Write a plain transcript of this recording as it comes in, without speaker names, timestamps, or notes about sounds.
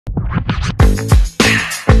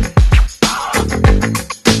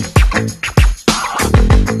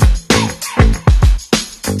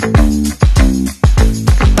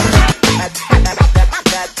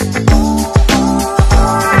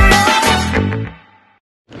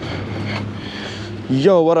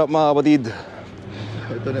Yo, what up mga kapatid?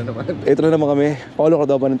 Ito na naman kami. Paulo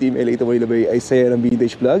Cordoba ng Team LA to Manila Bay ay saya ng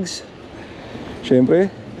Vintage Vlogs. Siyempre,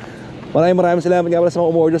 maraming salamat nga pala sa mga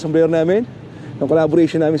umorder ng sombrero namin. Ng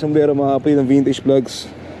collaboration namin sombrero mga kapatid ng Vintage Vlogs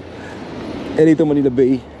LA to Manila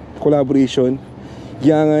Bay collaboration.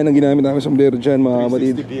 Yan ang ginamit namin sombrero dyan mga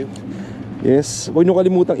kapatid. Yes, huwag nyo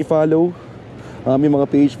kalimutang i-follow aming mga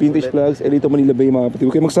page, Vintage Vlogs LA to Manila Bay mga kapatid.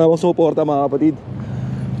 Huwag kayo magsawang suporta mga kapatid.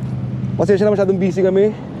 Pasensya na masyadong busy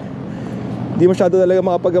kami. Hindi masyado talaga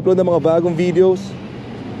makapag-upload ng mga bagong videos.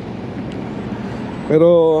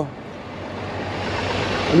 Pero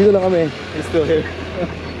dito lang kami. We're still here.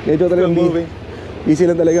 Medyo talagang busy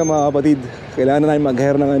lang talaga mga kapatid. Kailangan na namin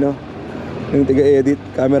mag-hire ng yung taga-edit,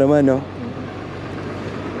 cameraman, no?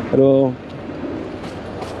 Pero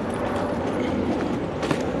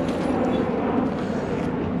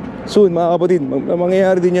soon mga kapatid,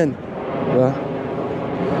 mangyayari din yan, diba?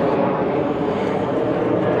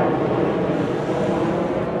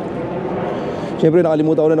 Siyempre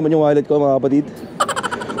nakalimutan ko na naman yung wallet ko mga kapatid.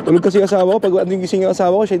 Tulog kasi asawa ko. Pag andun gising yung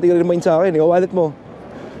asawa ko, siya hindi ka-remind sa akin. Yung wallet mo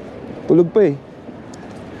tulog pa eh.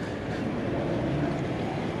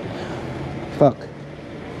 Fuck.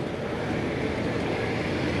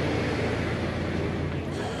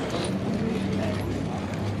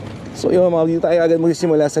 So yun mga kapatid, tayo agad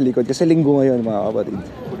magsisimula sa likod. Kasi linggo ngayon mga kapatid.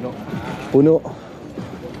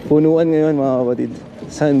 Punuan ngayon mga kapatid.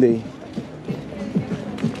 Sunday.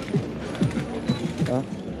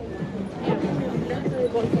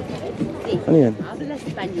 Ano yan?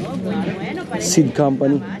 Seed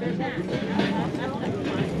company.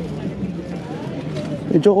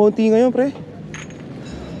 Medyo konti ngayon pre.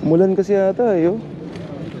 Umulan kasi yata eh.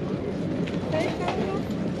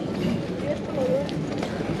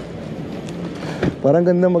 Parang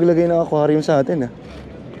ganda maglagay ng aquarium sa atin ah.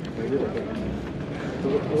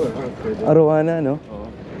 Arowana no?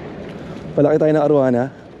 Palaki tayo ng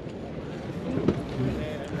arowana.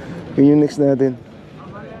 Yun yung next natin.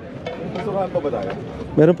 Susukahan pa ba tayo?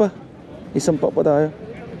 Meron pa. Isang pa tayo.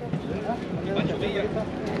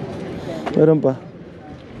 Meron pa.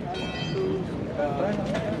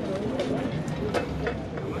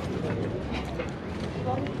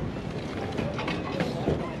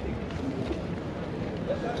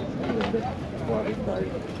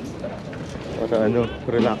 Para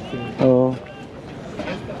relaxing. Oo.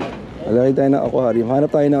 Alagay tayo ng aquarium.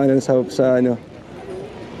 Hanap tayo ng sa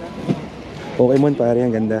Pokemon pare,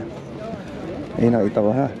 ang ganda. Ayun nakita ko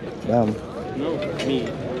ha. Bam. No, me.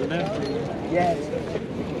 Yes.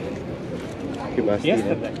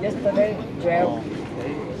 Yesterday, 12.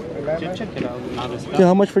 Remember? Check it out. Now the So stuff.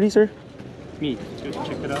 how much for these sir? Me. Check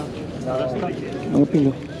it out. Now the stuff. Mga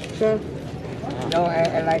pino. Sure. No,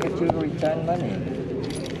 I like to return money.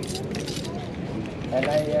 And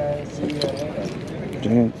I see you later.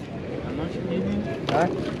 Giant. How much you need? Huh?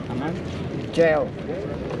 How much? Jail.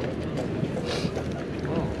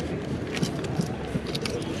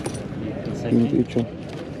 Yung picture.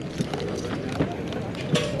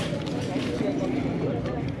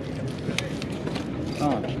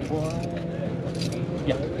 Oh.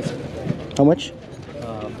 Yeah. How much?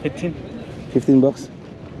 15. 15 bucks.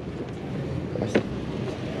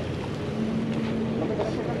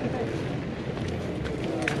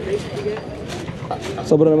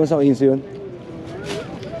 Sobra naman sa 15 yun.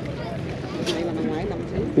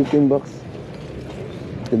 15 bucks.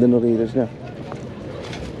 Ganda ng readers niya.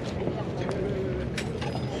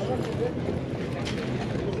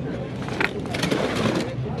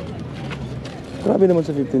 Grabe naman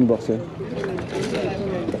sa 15 bucks eh.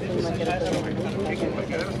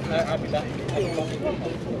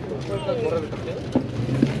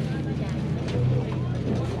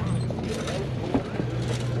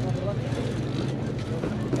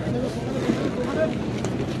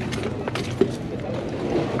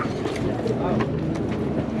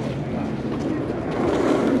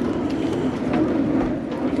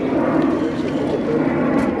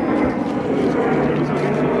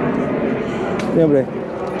 Yan bre.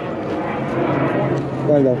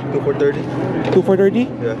 Kaya daw? 2 for 30? 2 for 30?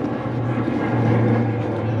 Yeah.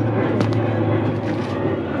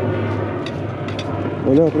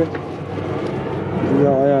 Wala pre. Hindi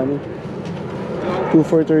ako kaya 2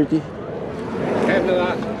 for 30. After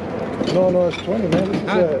that. No, it's 20 man. This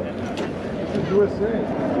is USA.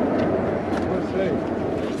 USA.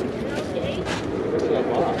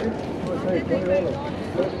 USA, $20.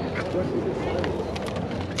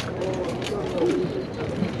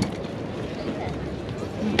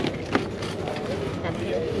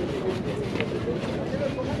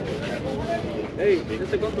 Hey,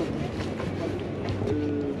 ¿este cuánto?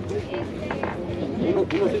 Uno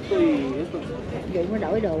y esto. Vậy mới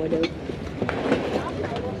đổi đồ được.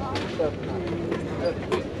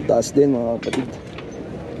 Taas din mga kapatid.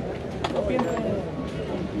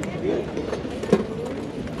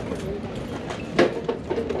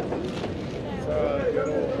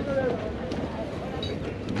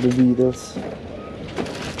 The Beatles.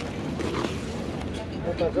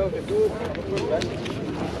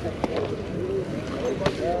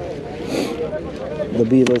 The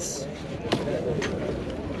Beatles.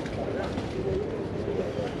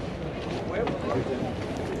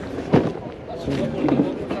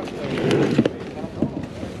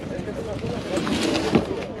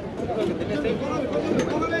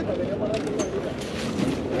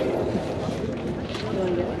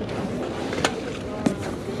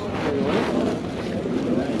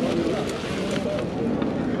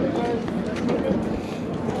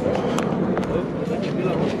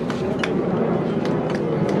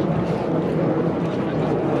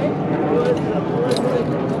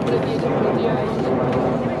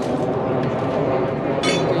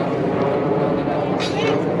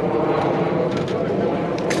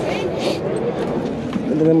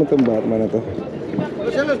 Ganda naman itong Batman na to.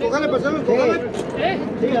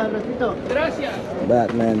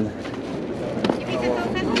 Batman.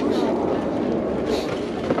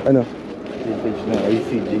 Ano? Vintage na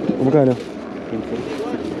ICG. Magkano?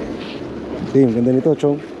 Damn, ganda nito,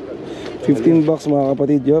 chong. 15 bucks mga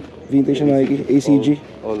kapatid, yup. Vintage na Nike, ACG.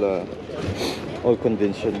 All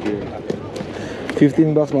convention gear.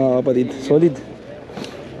 15 bucks mga kapatid, solid.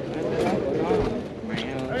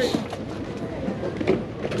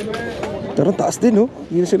 Pero taas din, no?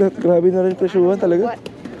 Hindi na sila, grabe na rin presyuhan talaga.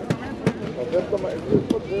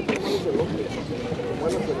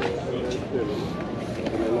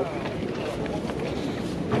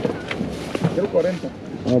 Pero 40.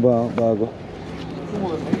 Bago.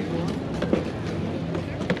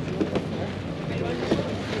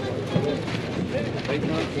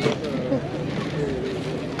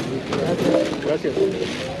 Gracias.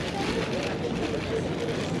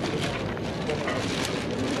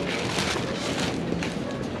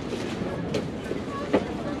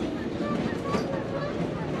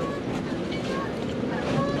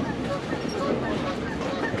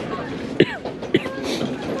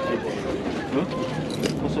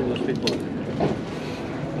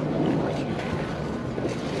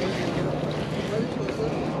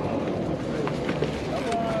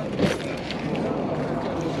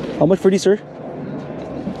 How much for this, sir?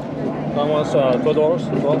 That one's $12.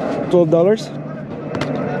 $12?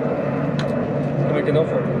 Can make an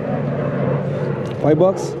offer.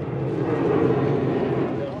 $5?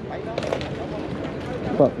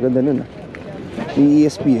 Pa, ganda nun ah. May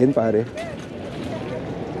ESPN pare.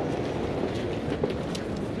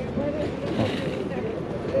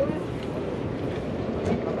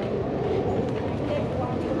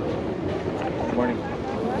 Morning.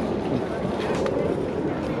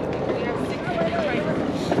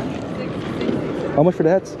 How much for the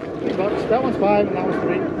hats? $3. That one's 5 and that one's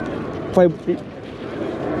 3. 3.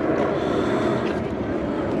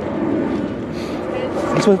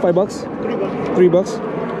 This one $5? $3.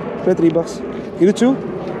 For $3. You do two?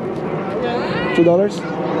 $2?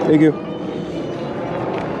 Thank you.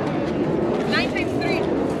 9 times 3.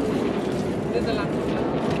 There's a lot.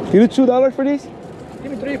 You do $2 for these?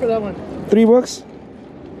 Give me 3 for that one. $3?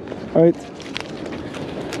 Alright.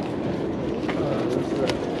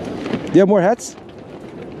 Do you have more hats?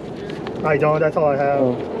 I don't, that's all I have.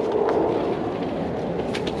 Oh.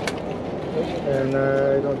 And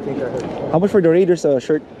I don't think I have. How much for the Raiders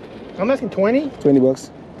shirt? I'm asking 20. $20.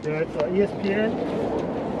 Yeah, it's ESPN.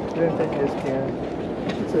 Didn't take ESPN.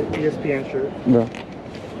 It's an ESPN shirt. Bro.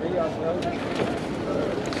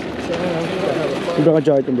 Sobrang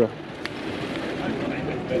ka-jacket yun, bro.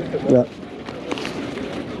 Yeah.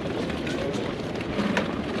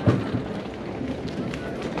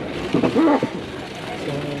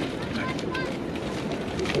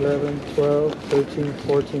 $11, $12, $13,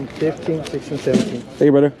 $14, $15, $16, $17. Thank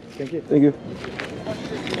you, brother. Thank you. Thank you.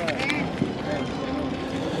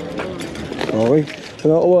 Okay. So,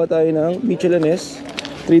 nakakuha tayo ng Michelanes.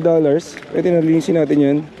 $3. Ito, nalinisin natin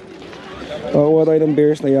yan. Nakakuha tayo ng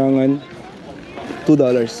Bears na yangan. $2.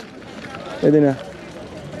 Pwede na.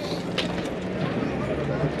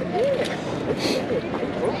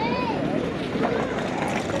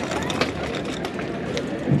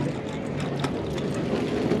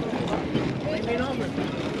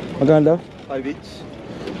 Magkano daw? 5 each.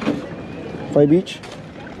 5 each?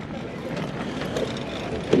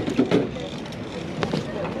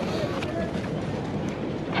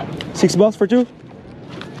 $6 for 2?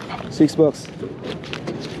 $6.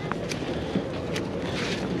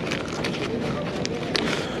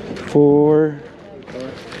 4,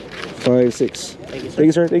 5, 6. Thank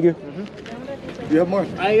you, sir. Thank you. You have more?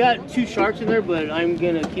 I got 2 sharks in there, but I'm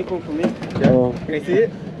gonna keep them for me. Oh, Can I see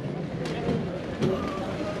it?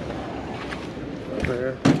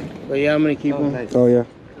 But yeah, I'm gonna keep them. Nice. oh yeah.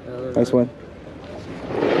 Nice one.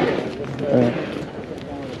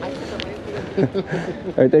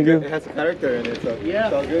 Alright, thank you. It has a character in it, so Yeah.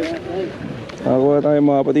 it's all good. Nakakuha tayo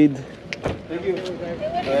mga kapatid. Thank you.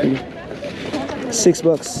 Alright.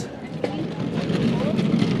 $6.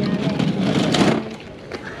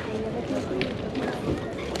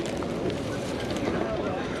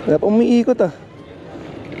 Wala pa umiikot ah.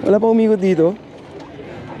 Wala pa umiikot dito.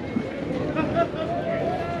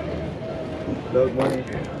 Dog money.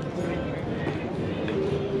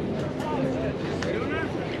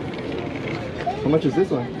 How much is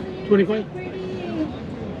this one? 25.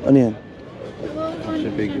 Ano yan?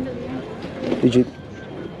 Should be good. Legit.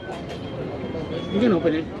 You can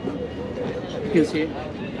open it. You can see it.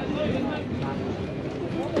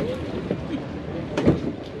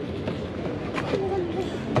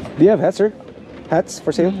 Do you have hats, sir? Hats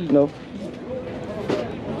for sale? No.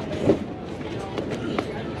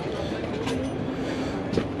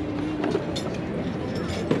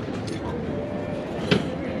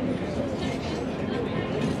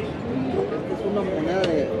 Es una moneda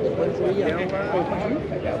de Pancho Villa.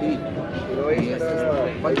 Sí.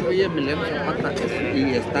 Pancho Villa me le Zapata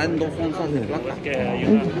y está en 2 onzas de plata.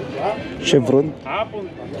 Chevron. Ah, pues,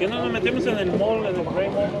 ¿qué no nos metemos en el mall, en el Grey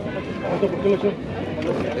Mall?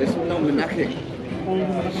 Es un homenaje. Un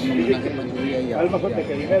homenaje a Pancho Villa y a...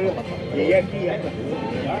 Llegué aquí ya.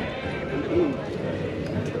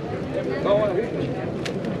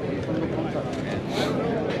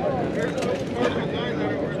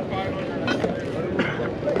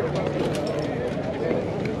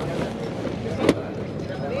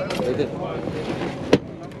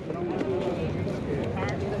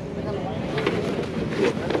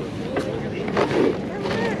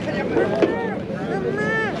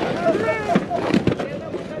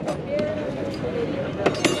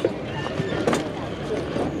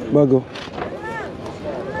 Bago.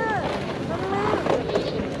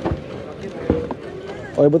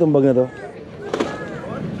 Okay ba itong bag na to?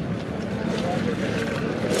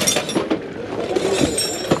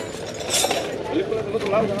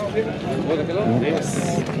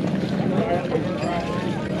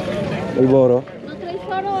 Malboro. ¿No traes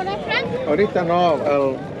oro ahora, Frank? Ahorita no,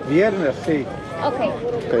 el viernes sí. Okay.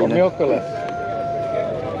 O miércoles.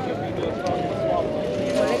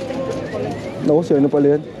 Naku, si ano pala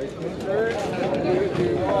yan?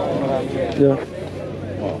 Yeah.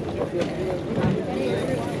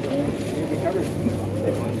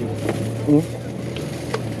 Hmm?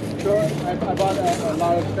 Sure, I bought a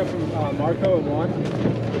lot of stuff from Marco and Juan.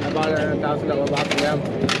 I bought a $1,000 box from them.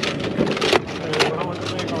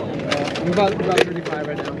 About 35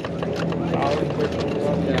 right now.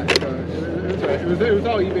 Yeah, so it was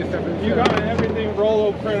all eBay stuff. You got everything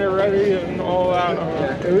Rollo printer ready and all that.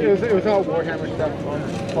 Yeah, it was all Warhammer stuff on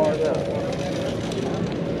par.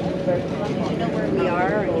 You know where we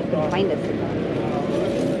are, and you can find us.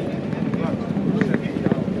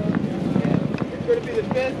 It's going to be the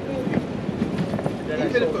best movie.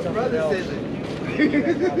 Even if a brother says it.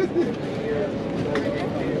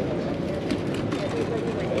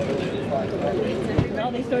 Now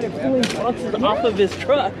they started pulling boxes off of his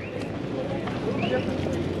truck.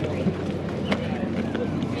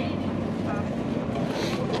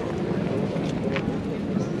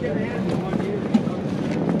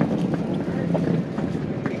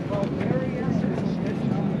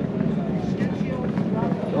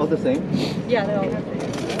 All the same? Yeah, they're all.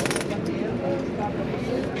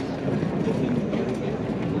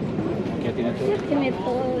 Tiene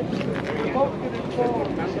todo.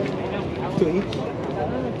 To each?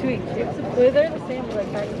 Two each. They're the same, but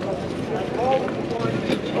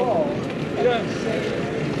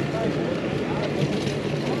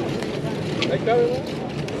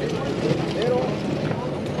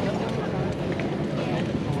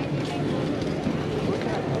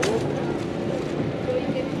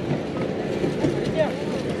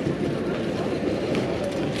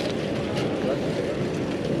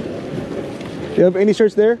Do you have any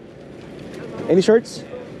shirts there? Any shirts?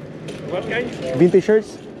 What kind? Vintage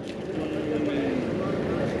shirts?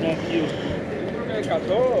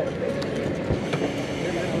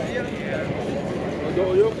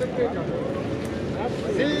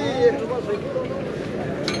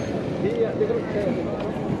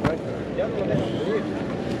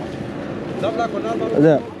 No habla con Álvaro. What's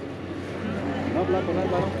that? No habla con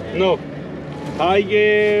Álvaro. No.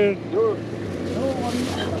 Tiger.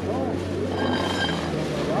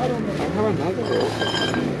 have another.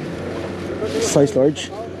 Size large.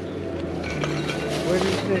 What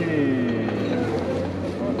is the...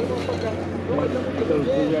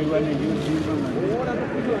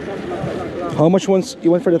 How much ones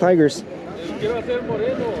you want for the tigers?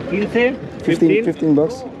 15? 15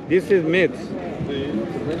 bucks. This is mid.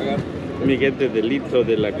 Let me get the delito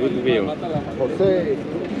de la good wheel. Jose.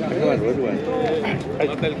 I have a red one.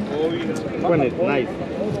 This one is nice.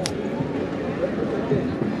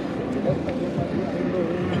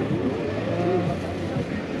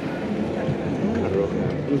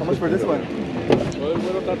 How much for this one?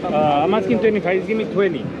 I'm asking 25. Give me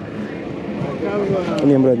 20.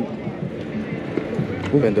 Ano yung brand?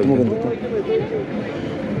 Uy, maganda to.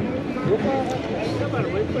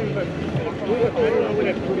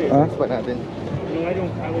 Ah? Pa natin. No, I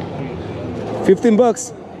don't have it. 15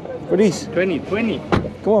 bucks for these. 20.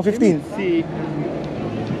 Come on, 15. See,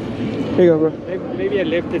 Here you go, bro. maybe I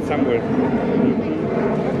left it somewhere. I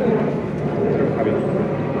don't have it.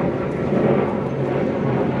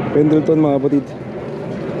 Pendleton, mga kapatid.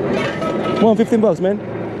 Come on, 15 bucks, man.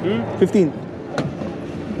 15.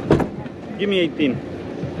 Give me 18.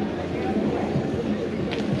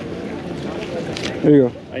 There you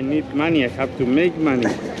go. I need money. I have to make money.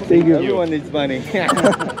 Thank you. Everyone needs money.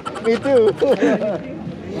 Me too.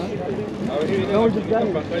 No, we're just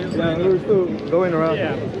done. Yeah, we're still going around.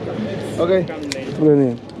 Yeah. Okay. Come later. Wala na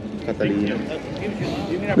yan. Catalina.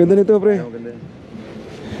 Ganda nito, pre.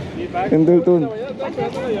 Pendleton.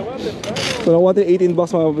 So, nakuha natin 18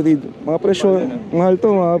 bucks, mga kapatid. Mga presyo, mahal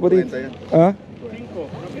to, mga kapatid. Ha?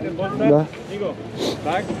 Da.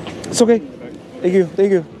 Back. It's okay. Thank you,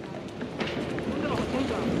 thank you.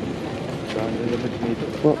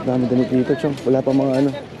 Oh, dami damit dito, chong. Wala pa mga ano,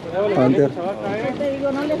 hunter.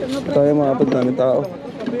 Tayo mga kapatid, daming tao.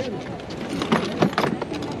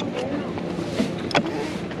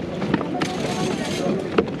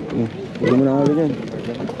 Pwede mo na nga ganyan.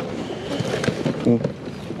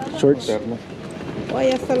 Shorts. Oh,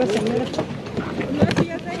 ya está la señora.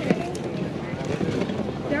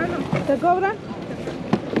 ¿Te cobra?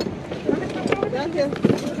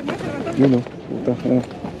 Yun o, puta.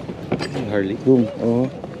 Harley. Boom, oo.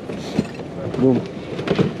 Boom.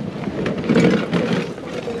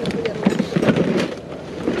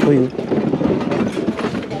 Uy,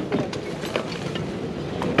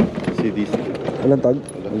 See this. walang tag.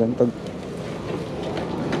 Walang tag.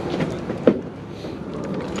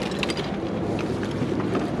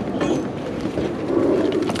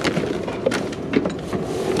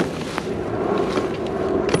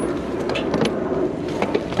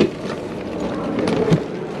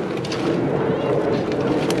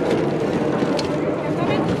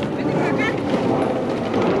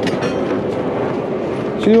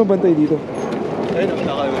 Sino yung bantay dito? Ayun,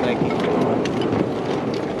 nakakala ko Nike.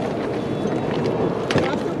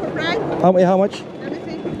 How much?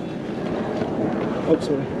 Oh,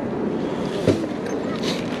 sorry.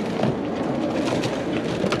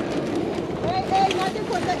 Hey, nothing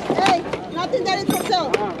for that. Hey, nothing that is for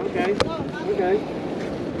sale. Okay. Okay.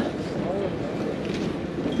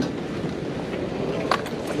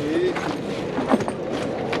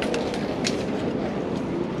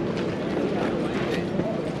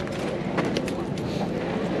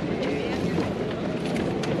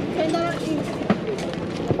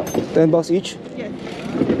 $10 each? Yes.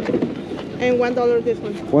 And $1 this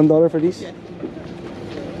one. $1 for these? Yes.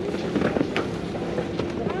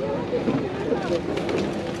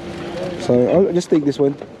 So I'll just take this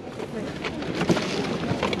one.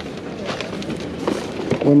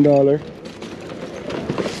 $1.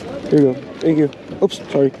 Here you go. Thank you. Oops,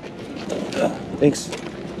 sorry. Thanks.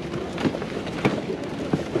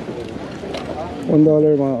 $1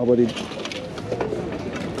 mga kapatid.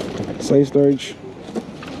 Size large.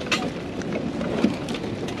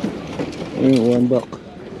 $1.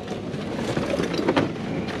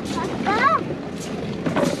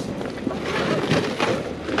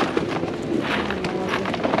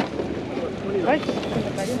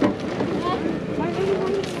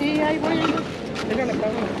 Sí, ahí voy.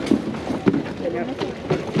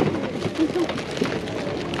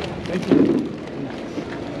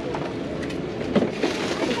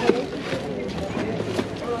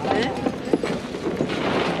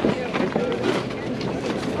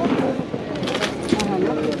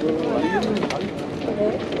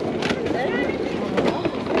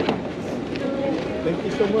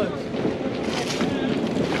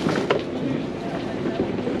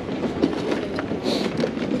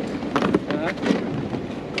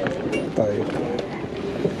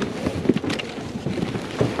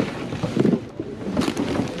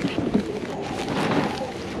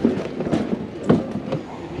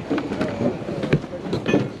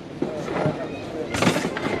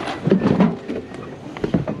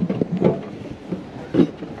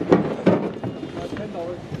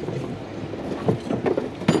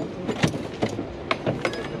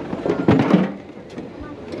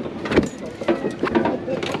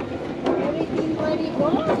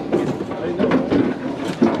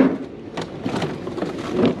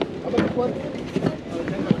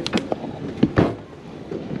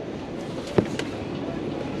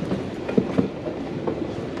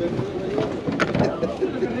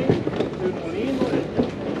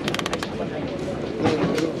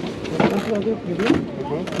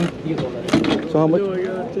 So how much? $1.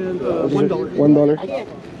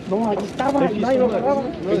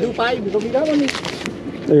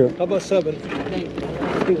 There you go. How about 7?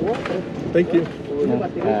 Thank you.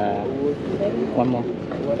 One more.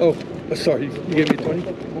 Oh, sorry. You gave me 20?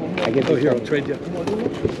 I give Oh, you here, 20. I'll trade you.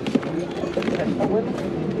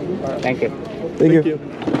 Thank you. Thank you.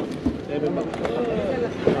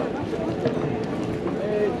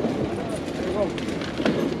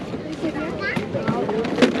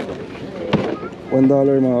 $1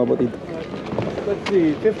 mga kapatid. Let's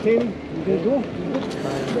see, 15? You can do?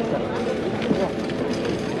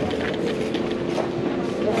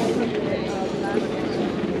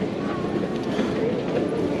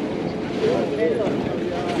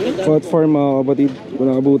 Fat Farm mga kapatid.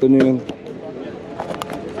 Kung nakabutan nyo yun.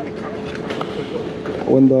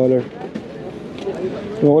 $1.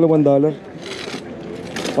 Yung ako lang $1.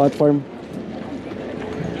 Fat Farm.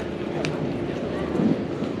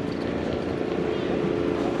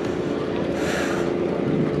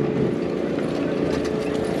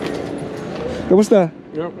 Kamusta?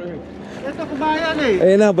 Ito kumayan eh.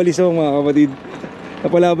 Ayan na, balisong mga kapatid.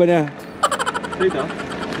 Napalaban na. Dito?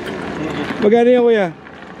 Magkano yan kuya?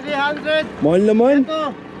 300. Mahal naman.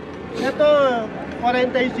 Ito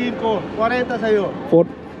 45. 40 sa'yo.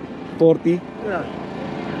 40. Yeah.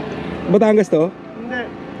 Batangas to? Hindi.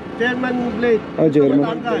 German blade. Ah, German.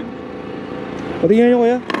 Batangas. Patingnan nyo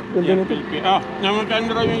kuya. Ganda nito. Naman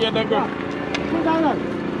raw yung yata ko. Batangas.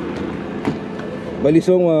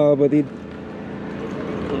 Balisong mga kapatid.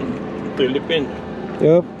 Philippines.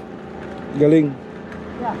 Yup. Galing.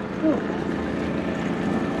 Yeah.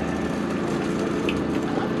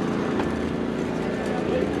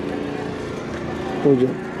 Ito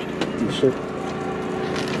dyan. T-shirt.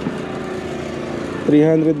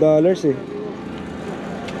 $300 eh.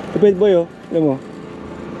 Tipid boy oh. Alam mo?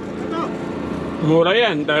 Mura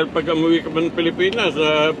yan dahil pag umuwi ka pa ng Pilipinas,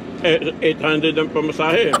 800 ang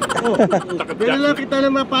pamasahe. Pero lang kita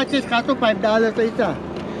ng mga patches, kaso $5 sa isa.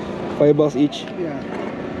 $5 each. Yeah.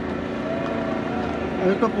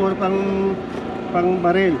 Ano to, puro pang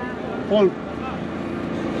baril. Pulp.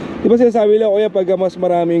 Di ba sinasabi lang kuya pag mas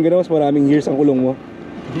maraming gano'n, mas maraming years ang kulong mo?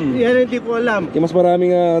 Yan hindi ko alam. Yung mas maraming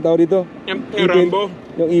tao dito? Yung Rambo.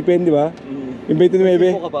 Yung ipin, di ba? Yung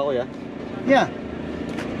 29. ka ba kuya? Yeah.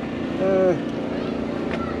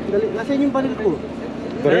 Dali, nasaan yung baril ko?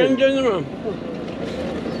 Ayan dyan naman.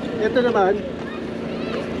 Ito naman,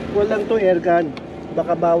 walang to airgun.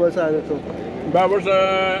 Baka bawal sa ano to. Bawal sa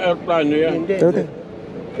aeroplano yan. Hindi. Ito.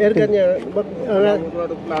 Airgun niya. Bawal sa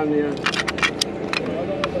aeroplano yan.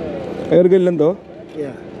 Airgun lang to?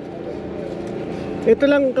 Yeah. Ito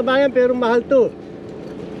lang kabayan pero mahal to.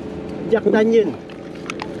 Jack Daniel.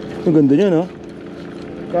 Ang ganda niya no?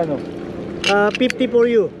 Kano? 50 for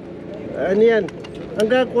you. Ano yan?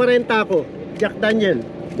 Hanggang 40 ako. Jack Daniel.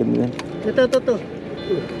 Ganda yan. Ito.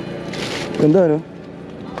 Ganda no?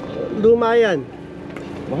 Luma yan.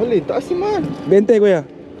 Mahal eh, taas naman. 20 kuya.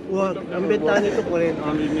 Wag, ang benta nito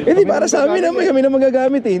 40. Hindi para sa amin naman, kami na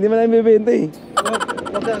magagamit eh. Hindi man namin bibenta eh.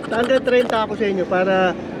 Wag, hanggang 30 ako sa inyo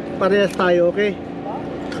para parehas tayo, okay?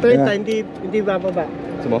 30, Yeah. hindi bababa.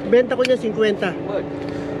 Sumo? Benta ko niya 50.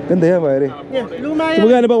 Ganda yan pare. Yeah, luma yan.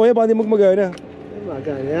 Sumagana ba kuya? Baka di magmagana.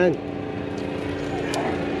 Magana yan.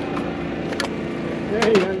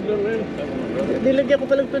 Nilagyan ko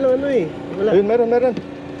palang ito ng ano eh. Wala. Ayun, meron.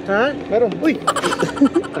 Ha? Meron. Uy!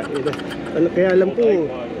 Ano, kaya alam ko.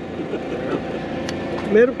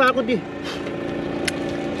 Meron pa ako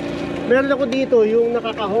Meron ako dito, yung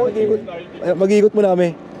nakakahon. Mag-iikot muna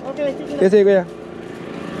kami. Okay, sige na. Kasi kuya.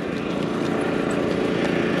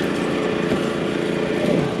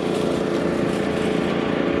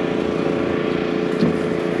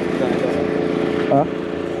 Ha?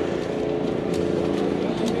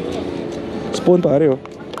 Spoon pare oh.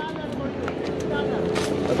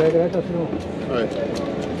 Alright.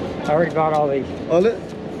 I already got all these. All it?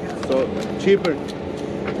 So, cheaper.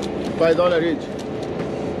 $5 each.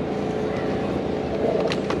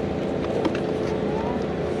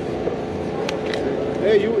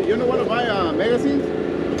 Hey, you don't want to buy magazines?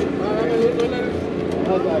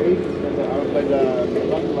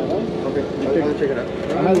 Okay, I'll check it out.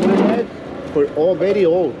 For all very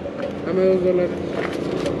old.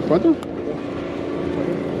 ¿Cuánto?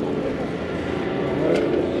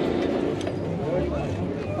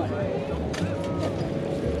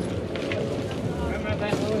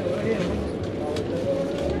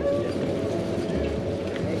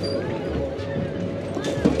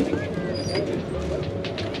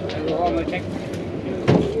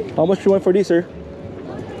 How much you want for this, sir?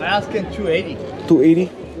 I'm asking 280.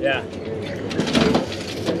 280? Yeah.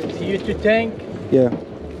 CO2 tank, Yeah.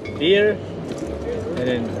 beer,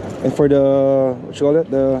 And for the, what you call it?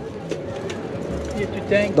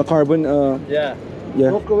 tank. The carbon, Yeah.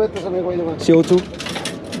 yeah, CO2.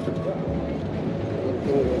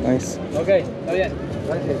 Nice. Okay, está bien.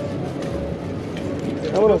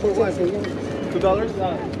 Vámonos. $2?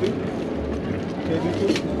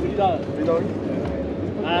 $3.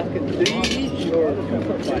 Ask it 3 each or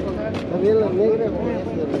 5? También la negra.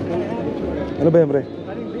 Ano ba yan, pre?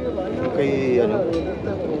 Kay, ano,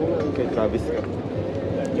 kay Travis ka.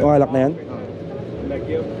 Yung alak na yan?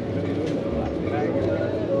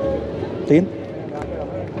 Tingin?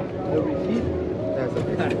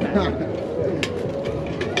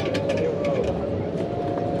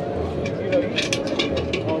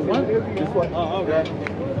 This one? Oh, okay.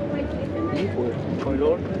 My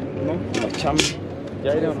lord? No? Cham.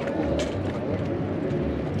 Yeah, I don't know.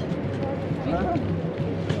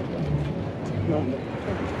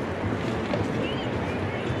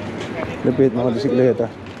 Lapit mga bisikleta.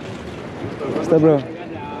 Basta bro.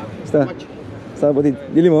 Basta. Basta batid.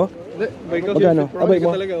 Dili mo? Magkano? Abay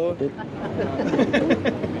mo.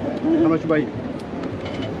 How much buy?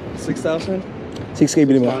 6,000? 6K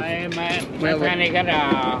bili mo.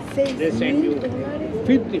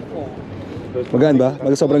 Magaan ba?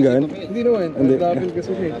 Sobrang gaan? Hindi naman. Hindi. Gravel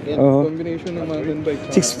kasi siya. Oo. Combination ng mountain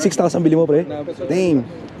bike. 6,000 bili mo, pre? Damn.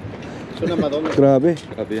 Grabe.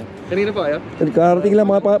 Grabe yan. Kanina pa kaya? Karating lang,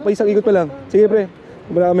 mga pa isang ikot pa lang. Sige, pre.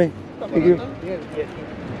 Marami. Thank you.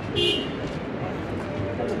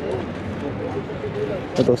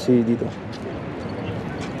 Ito si dito.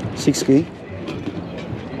 6K.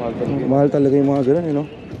 Mahal talaga yung mga ganun, you know?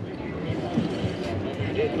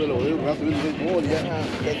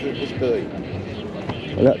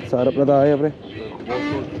 Wala, sa harap na tayo, pre.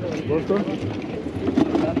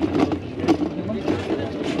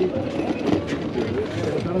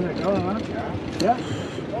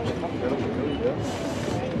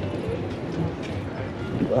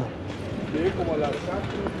 Diba?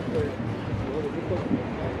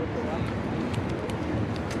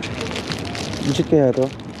 Legit kaya to?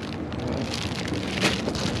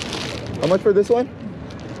 How much for this one?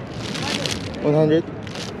 100?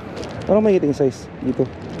 Parang may iting size dito.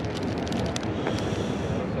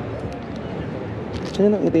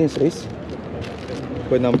 Saan yung iting size?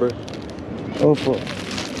 What number? Opo.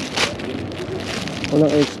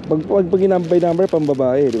 Walang X. Pag ginambay number, pang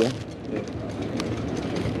babae, di ba?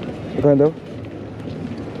 Ito daw?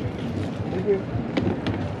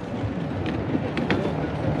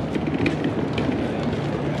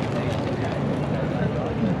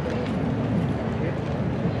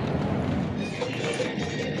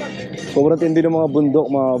 Sobrang tindi ng mga bundok,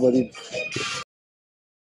 mga kapatid.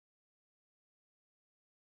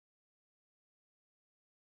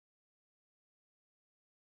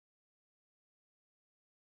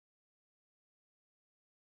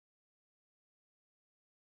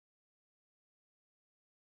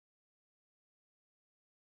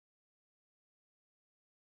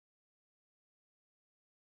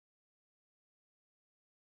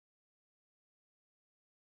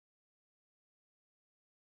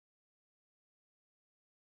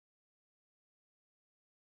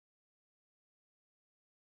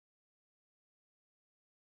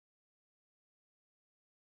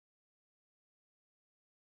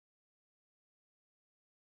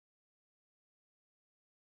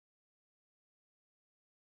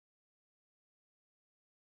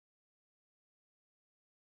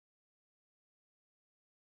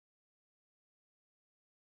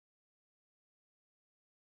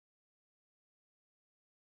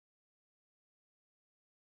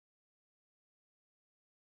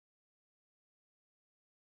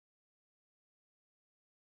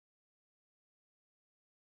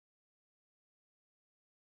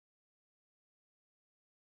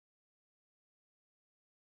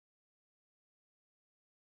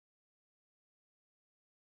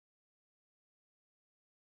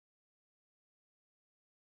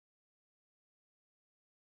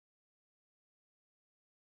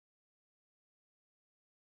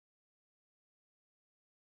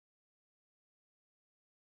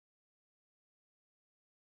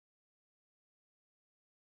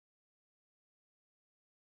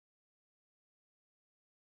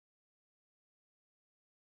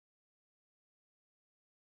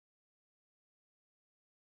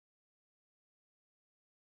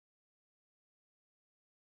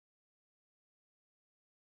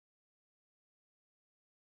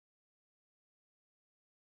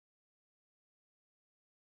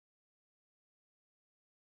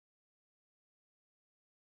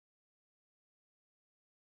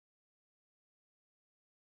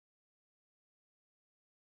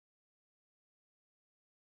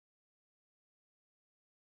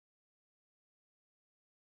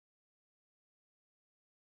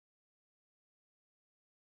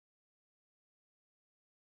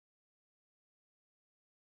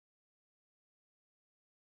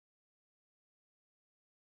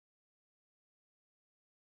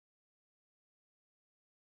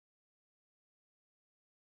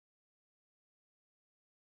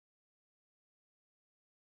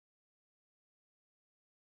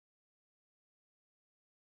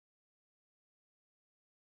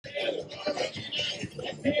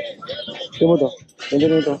 Tignan mo to. Ganda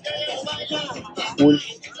na ito. Wool.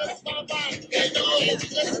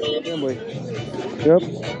 Yan boy. Yup.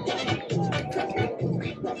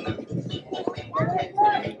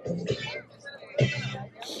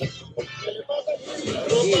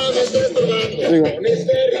 There you go.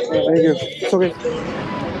 Thank you. It's okay.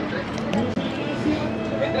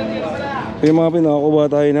 So yung mga pinakakuha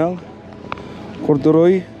tayo ng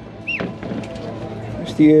corduroy,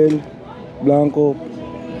 STL, Blanco,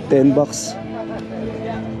 $10.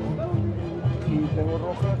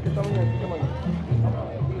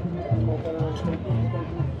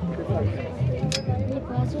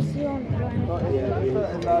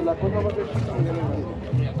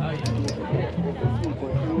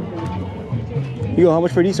 Yo, how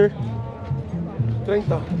much for these, sir? 30.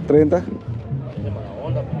 30?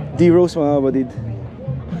 D-Rose mga kapatid,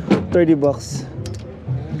 $30.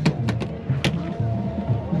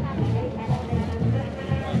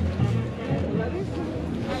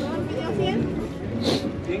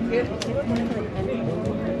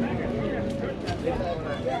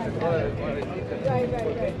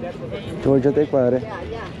 Georgia Tech pare.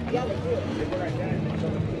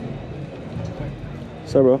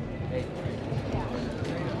 So bro,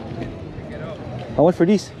 how much for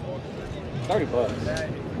these? $30.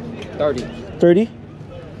 30. 30?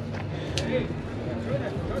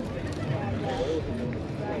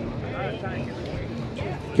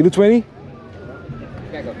 Can you do 20?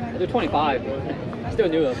 Can't go. They're 25. Still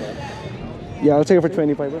new though. Yeah, I'll take it for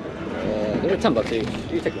 25 bro. They're $10 each.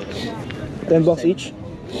 You take it. $10 each.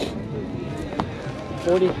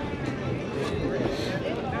 40.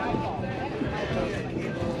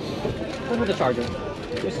 What's with the charger?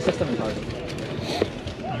 Here's the system and charger.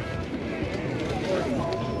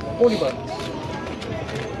 $40.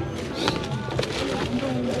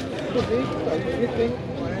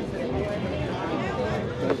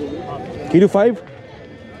 Can you do 5?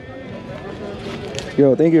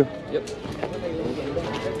 Yo, thank you. Yep.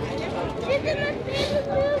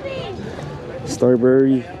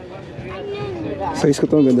 Starberry. Size ko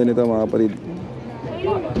to, ang ganda nito mga kapatid.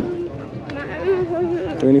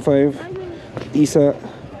 25. Isa.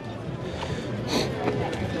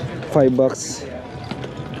 $5.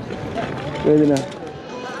 Pwede na.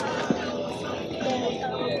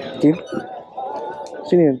 Kim?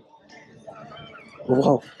 Sino yan? Oh,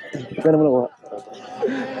 wow. Ikaw naman ako.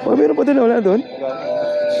 Oh, meron pa din na wala doon.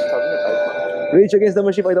 Rage Against the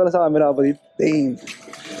Machine. Pakita ko lang sa camera kapatid. Damn.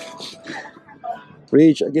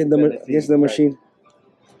 Rage Against the Machine.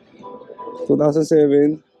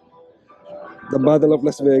 2007. The Battle of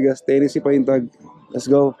Las Vegas. Tennessee pa yung tag. Let's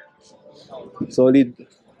go. Solid.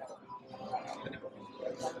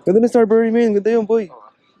 Ganda na Starberry man. Ganda yun boy.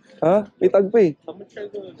 Ha? May tag pa eh.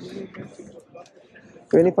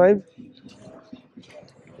 25?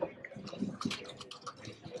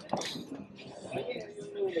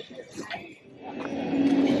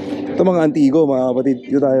 Ito mga Antigo mga kapatid.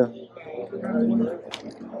 Dito tayo.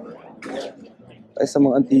 Tayo sa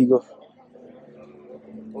mga Antigo.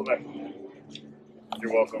 You're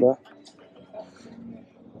welcome. Ba?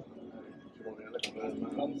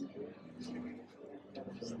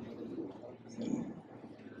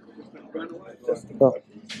 Oh.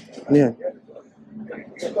 Ano yan?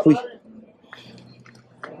 Uy.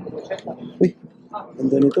 Uy.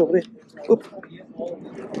 Ganda nito, pre. Oop.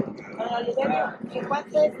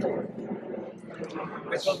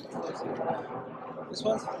 This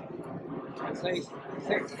one? Nice.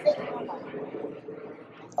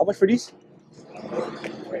 How much for these?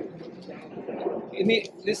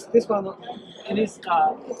 This one,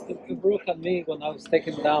 it broke on me when I was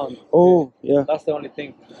taken down. Oh, yeah. That's the only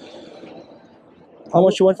thing. How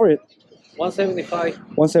much you want for it? 175.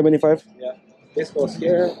 175? Yeah. This goes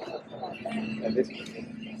here. And this.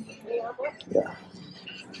 Yeah.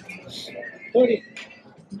 30.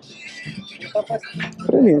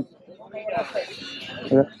 Pero ano yan?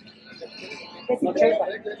 Yeah. Estoy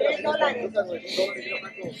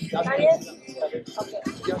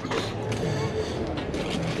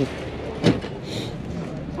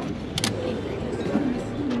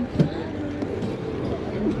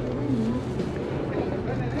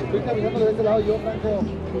caminando de este lado, yo blanqueo.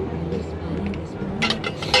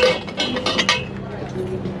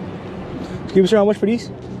 Give us how much for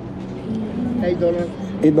these? $8.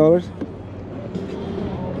 $8?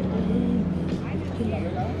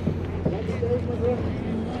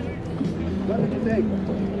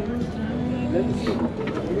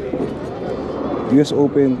 US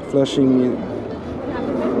Open, Flushing.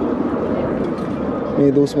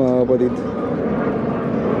 May those mga kapatid.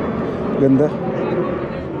 Ganda.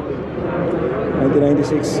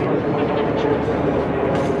 $20.96.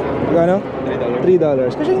 Magkano?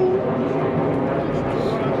 $3. Kasi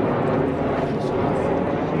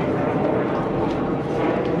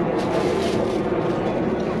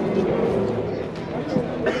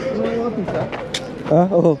ah,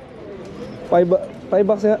 oo. $5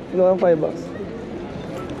 nga. Gawang $5.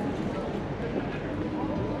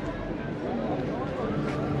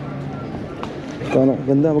 Magkano?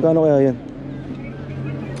 Ganda. Magkano kaya yan?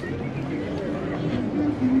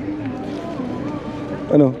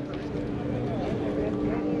 Ano?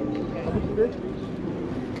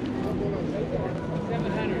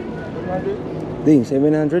 Ding,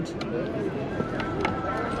 700?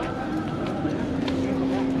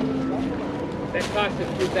 That cost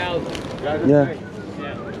us $2,000. Yeah.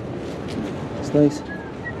 It's nice.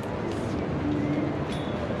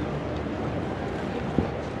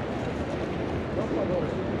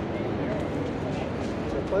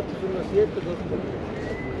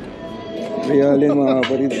 Realin mga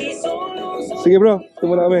kapatid. Sige bro, ito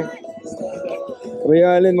muna kami.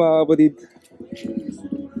 Realin mga kapatid.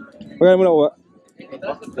 Pagkano mo nakuha?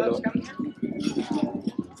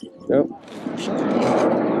 Yep.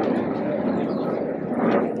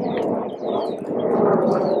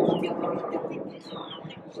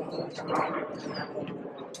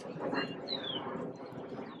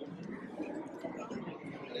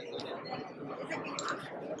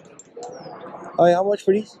 Ay, how much for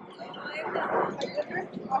these?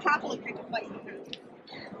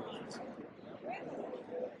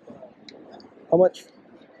 How much?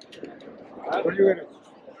 What are you in?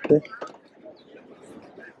 Okay.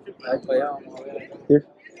 Here.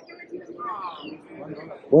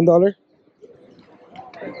 $1?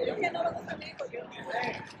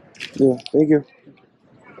 Yeah, thank you.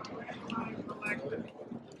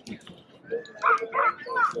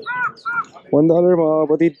 $1 mga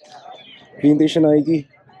kapatid. Vintage na Nike.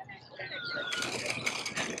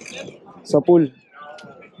 Sa pool.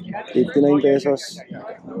 59 pesos.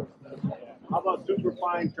 How about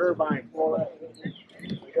superfine turbine? You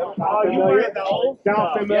wear those?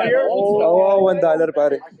 Sound familiar? Oo, $1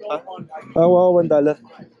 pare. Oo, $1.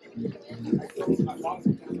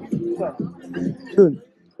 Dun.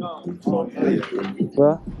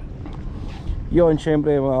 Diba? Yun,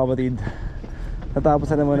 syempre mga kapatid. Natapos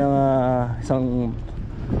na naman ang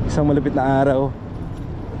isang malapit na araw.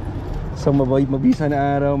 Isang mabisa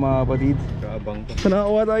na araw mga kapatid. So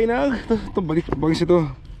nakakuha tayo na ito bagis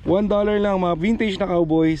ito. $1 lang mga vintage na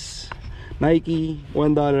cowboys. Nike,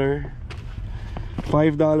 $1. $5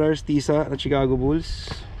 Tisa na Chicago Bulls.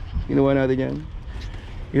 Kinuha natin yan.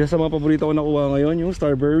 Isa sa mga paborito ko nakuha ngayon, yung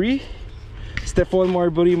Starberry Stephon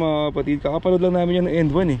Marbury mga kapatid. Kakapanood lang namin yan ng End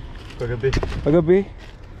 1 eh. Pagabi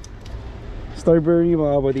Starberry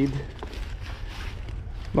mga kapatid.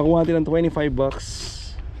 Nakuha natin ng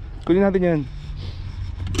 $25. Kunin natin yan.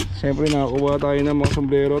 Siyempre nakakuha tayo ng mga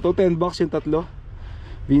sombrero. Ito $10 yung tatlo.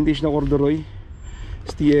 Vintage na corduroy,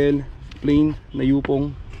 STL, plain na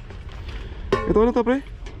yupong. Ito ano to pre?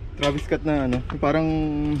 Travis Scott na ano, parang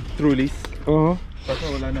Trulies. Oo. Kaso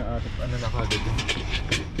wala na ano na kagad.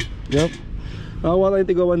 Yup. Nakakuha tayo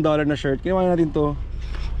tiga $1 na shirt. Kinuha natin to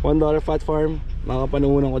 $1 Fat Farm.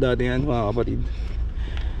 Makapanuhunan ko dati yan mga kapatid.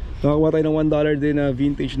 Nakakuha tayo ng $1 din na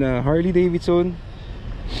vintage na Harley Davidson.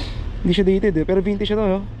 Hindi siya dated eh, pero vintage siya to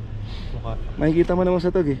no? Makikita mo naman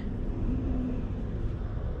sa tag eh.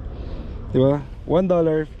 Diba? $1.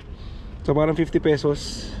 So parang 50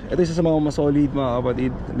 pesos. Ito isa sa mga masolid mga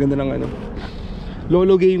kapatid. Ganda ng ano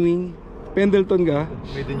Lolo Gaming Pendleton ka.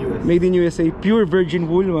 Made in USA. Pure virgin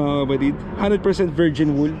wool mga kapatid. 100%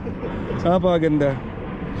 virgin wool. Napakaganda.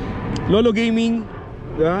 Lolo Gaming.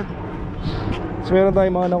 Diba? So meron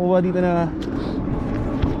tayong mga nakuha dito na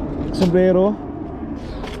sombrero.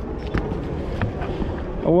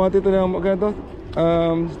 Awat ito na magkano to?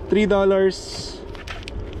 $3.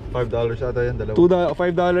 $5 ata yan, dalawa.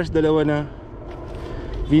 $5, dalawa na.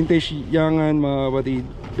 Vintage Yangan mga kapatid.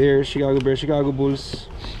 Bears, Chicago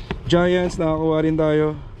Bulls. Giants, nakakuha rin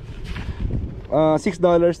tayo. $6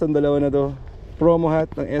 tong dalawa na to. Promo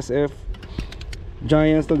hat ng SF.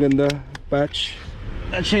 Giants, to ganda. Patch.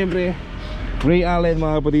 At syempre Ray Allen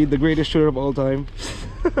mga kapatid, the greatest shooter of all time.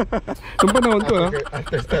 Nung panahon to ha.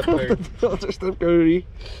 After Steph Curry.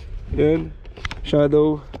 Yan.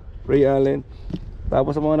 Shadow Ray Allen.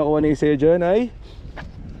 Tapos ang mga nakuha ni Isaiah dyan ay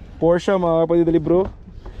Porsche mga kapatid na libro.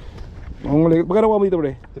 Magkano nakuha mo dito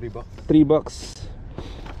pre? $3.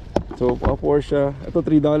 So Porsche. Ito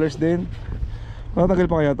 $3 din. Matatanggal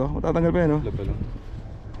pa kaya to? Matatanggal pa yan no?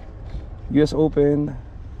 US Open.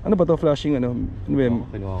 Ano ba to? Flashing ano? Ano ba yan?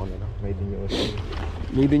 Kinuha ko na lang. Made in USA.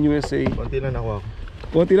 Made in USA. Konti lang nakuha ko.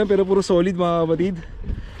 Konti lang pero puro solid mga kapatid.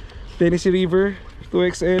 Tennessee River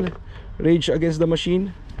 2XL, Rage Against the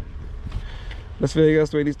Machine, Las Vegas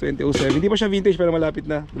 2007. Hindi pa siya vintage pero malapit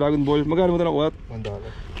na. Dragon Ball. Magkano mo ito nakuha?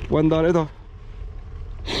 $1 ito.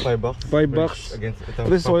 $5. Against ito.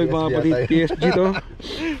 Ito solid mga kapatid. PSG to.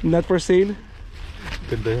 Not for sale.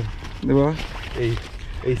 Ganda yun. Diba?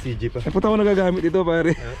 ACG pa. Punta ko nagagamit ito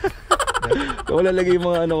pare. Wala lagay yung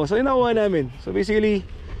mga ano ko. So yun nakuha namin. So basically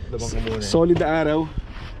solid na araw.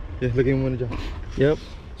 Yeah, lagay mo muna dyan. Yep.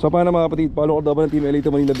 So paano mga kapatid, follow ko daw ng Team Elito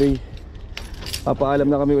Manila Bay. Papaalam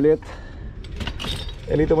na kami ulit.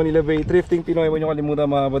 Elito Manila Bay, thrifting Pinoy, huwag nyo kalimutan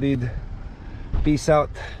mga kapatid. Peace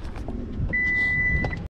out.